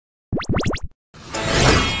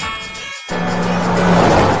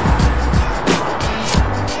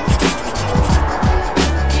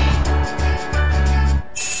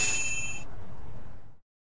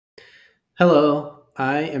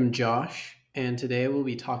I am Josh, and today we'll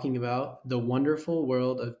be talking about the wonderful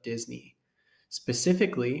world of Disney,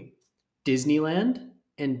 specifically Disneyland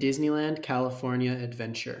and Disneyland California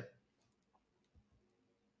Adventure.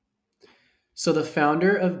 So, the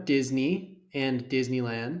founder of Disney and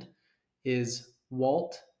Disneyland is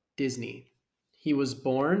Walt Disney. He was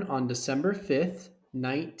born on December 5th,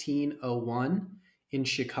 1901, in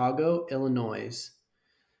Chicago, Illinois.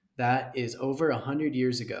 That is over 100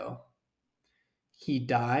 years ago. He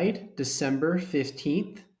died December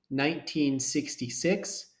 15th,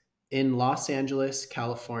 1966, in Los Angeles,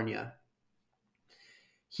 California.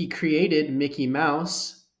 He created Mickey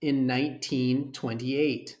Mouse in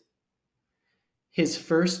 1928. His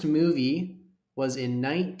first movie was in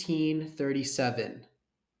 1937,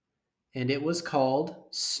 and it was called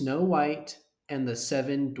Snow White and the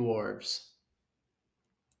Seven Dwarfs.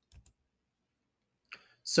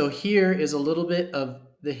 So here is a little bit of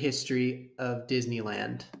the history of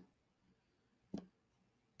Disneyland.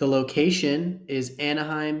 The location is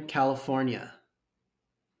Anaheim, California,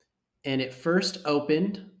 and it first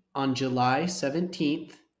opened on July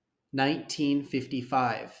 17th,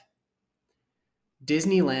 1955.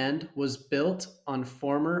 Disneyland was built on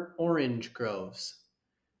former orange groves.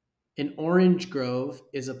 An orange grove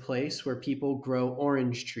is a place where people grow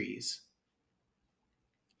orange trees.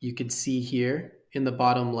 You can see here in the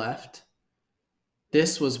bottom left,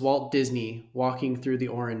 this was Walt Disney walking through the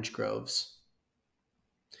orange groves.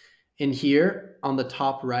 And here on the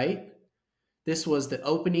top right, this was the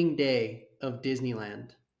opening day of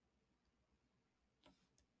Disneyland.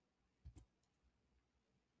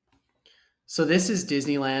 So this is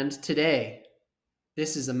Disneyland today.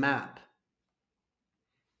 This is a map.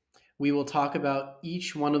 We will talk about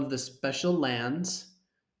each one of the special lands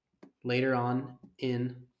later on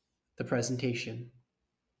in the presentation.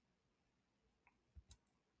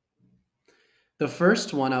 The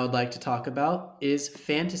first one I would like to talk about is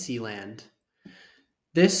Fantasyland.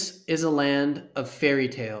 This is a land of fairy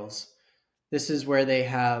tales. This is where they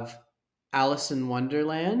have Alice in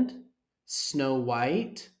Wonderland, Snow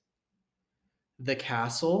White, the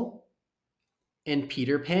Castle, and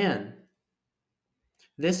Peter Pan.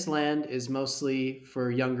 This land is mostly for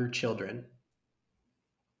younger children.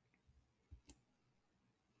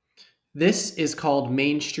 This is called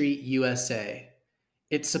Main Street, USA.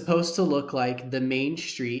 It's supposed to look like the main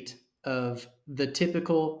street of the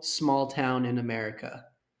typical small town in America.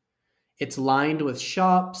 It's lined with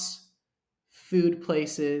shops, food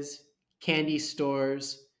places, candy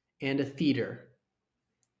stores, and a theater.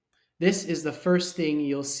 This is the first thing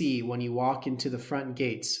you'll see when you walk into the front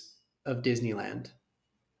gates of Disneyland.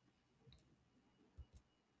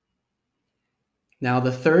 Now,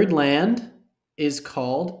 the third land is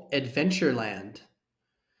called Adventureland.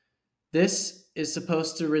 This is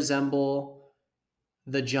supposed to resemble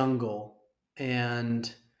the jungle,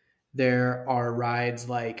 and there are rides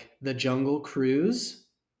like the Jungle Cruise,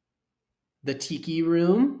 the Tiki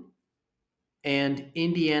Room, and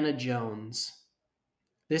Indiana Jones.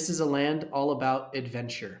 This is a land all about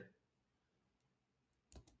adventure.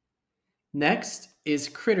 Next is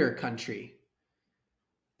Critter Country.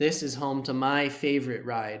 This is home to my favorite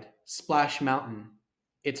ride, Splash Mountain.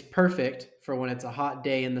 It's perfect for when it's a hot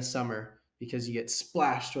day in the summer because you get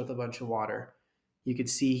splashed with a bunch of water. You can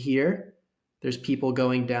see here, there's people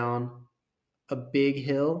going down a big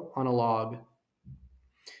hill on a log.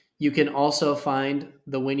 You can also find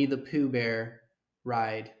the Winnie the Pooh Bear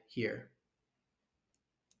ride here.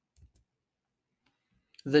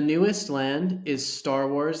 The newest land is Star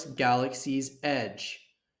Wars Galaxy's Edge.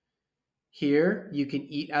 Here, you can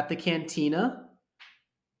eat at the cantina,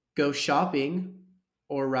 go shopping,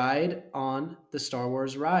 or ride on the Star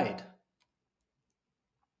Wars ride.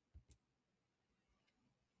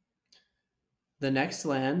 The next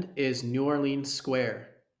land is New Orleans Square.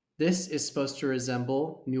 This is supposed to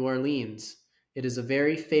resemble New Orleans. It is a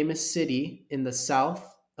very famous city in the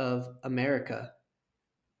South of America.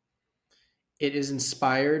 It is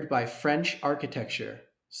inspired by French architecture,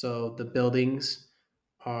 so the buildings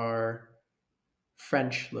are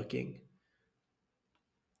French looking.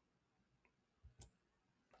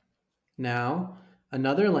 Now,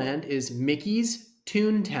 another land is Mickey's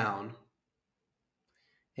Toontown.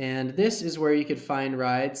 And this is where you could find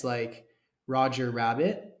rides like Roger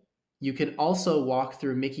Rabbit. You can also walk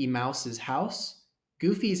through Mickey Mouse's house,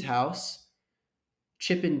 Goofy's house,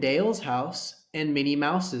 Chip and Dale's house, and Minnie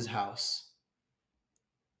Mouse's house.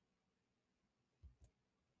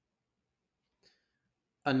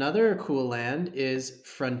 Another cool land is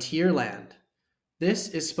Frontierland. This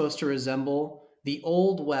is supposed to resemble the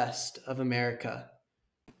Old West of America.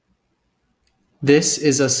 This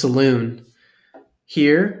is a saloon.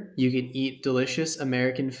 Here, you can eat delicious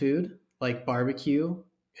American food like barbecue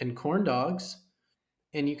and corn dogs,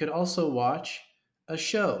 and you could also watch a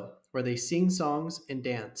show where they sing songs and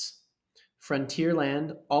dance.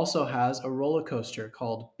 Frontierland also has a roller coaster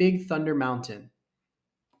called Big Thunder Mountain.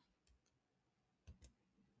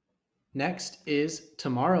 Next is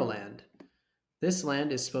Tomorrowland. This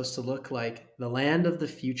land is supposed to look like the land of the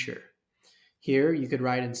future. Here, you could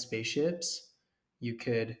ride in spaceships, you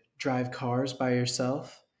could drive cars by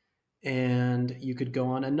yourself, and you could go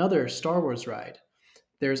on another Star Wars ride.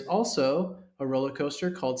 There's also a roller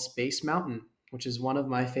coaster called Space Mountain, which is one of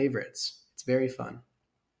my favorites. It's very fun.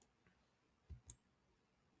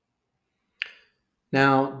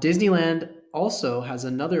 Now, Disneyland also has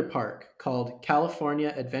another park called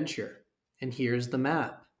California Adventure, and here's the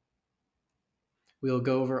map. We'll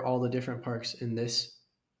go over all the different parks in this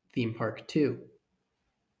theme park too.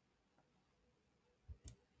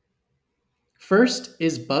 First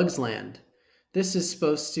is Bugs Land. This is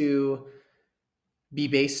supposed to be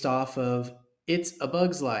based off of It's a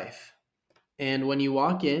Bug's Life. And when you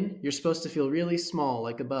walk in, you're supposed to feel really small,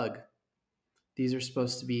 like a bug. These are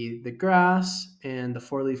supposed to be the grass and the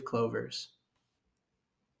four-leaf clovers.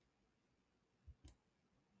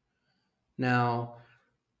 Now,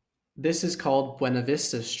 this is called Buena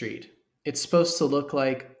Vista Street. It's supposed to look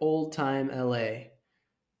like old-time LA.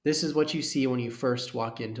 This is what you see when you first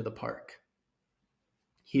walk into the park.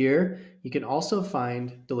 Here, you can also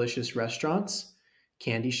find delicious restaurants,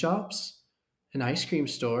 candy shops, an ice cream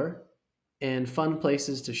store, and fun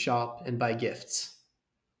places to shop and buy gifts.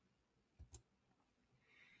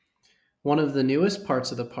 One of the newest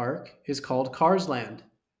parts of the park is called Cars Land.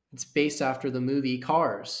 It's based after the movie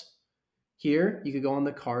Cars. Here, you could go on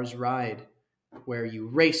the Cars ride, where you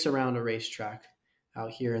race around a racetrack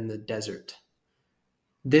out here in the desert.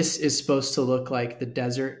 This is supposed to look like the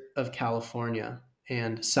desert of California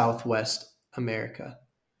and Southwest America.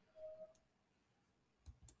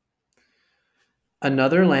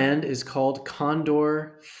 Another land is called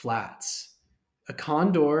Condor Flats. A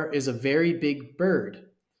condor is a very big bird.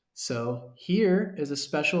 So here is a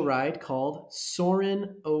special ride called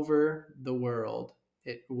Soarin' Over the World.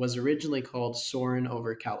 It was originally called Soarin'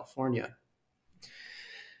 Over California.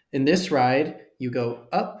 In this ride, you go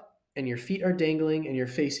up and your feet are dangling and you're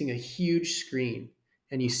facing a huge screen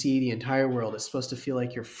and you see the entire world. It's supposed to feel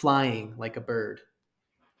like you're flying like a bird.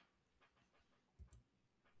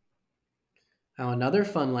 Now, another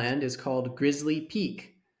fun land is called Grizzly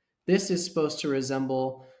Peak. This is supposed to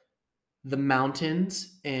resemble the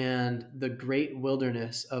mountains and the great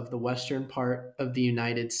wilderness of the western part of the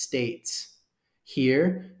United States.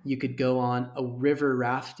 Here, you could go on a river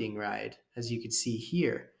rafting ride, as you can see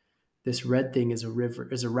here. This red thing is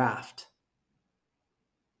a raft.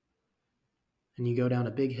 And you go down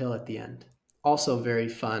a big hill at the end. Also very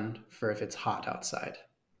fun for if it's hot outside.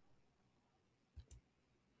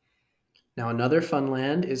 Now, another fun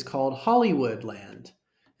land is called Hollywood Land.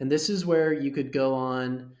 And this is where you could go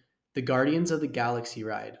on the Guardians of the Galaxy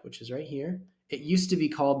ride, which is right here. It used to be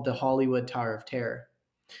called the Hollywood Tower of Terror.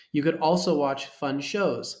 You could also watch fun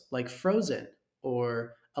shows like Frozen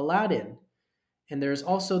or Aladdin. And there's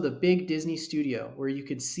also the big Disney studio where you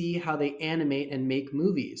could see how they animate and make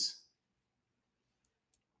movies.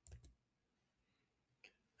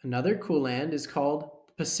 Another cool land is called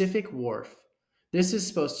Pacific Wharf. This is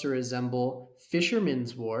supposed to resemble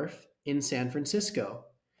Fisherman's Wharf in San Francisco.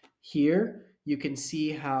 Here, you can see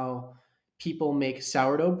how people make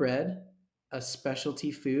sourdough bread, a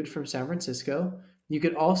specialty food from San Francisco. You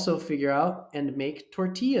could also figure out and make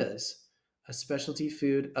tortillas, a specialty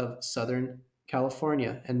food of Southern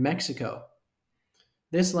California and Mexico.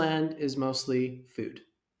 This land is mostly food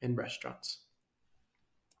and restaurants.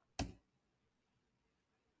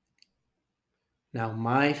 Now,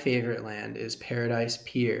 my favorite land is Paradise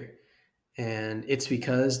Pier, and it's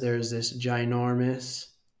because there's this ginormous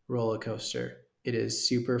roller coaster. It is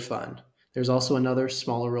super fun. There's also another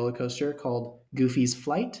smaller roller coaster called Goofy's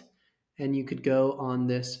Flight, and you could go on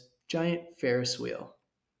this giant Ferris wheel.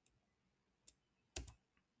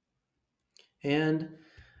 And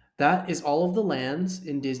that is all of the lands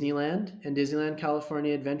in Disneyland and Disneyland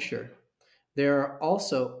California Adventure. There are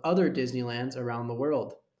also other Disneylands around the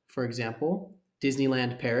world. For example,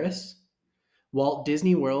 Disneyland Paris, Walt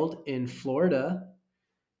Disney World in Florida,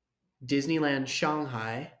 Disneyland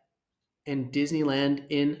Shanghai, and Disneyland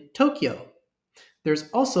in Tokyo. There's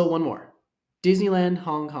also one more, Disneyland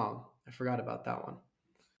Hong Kong. I forgot about that one.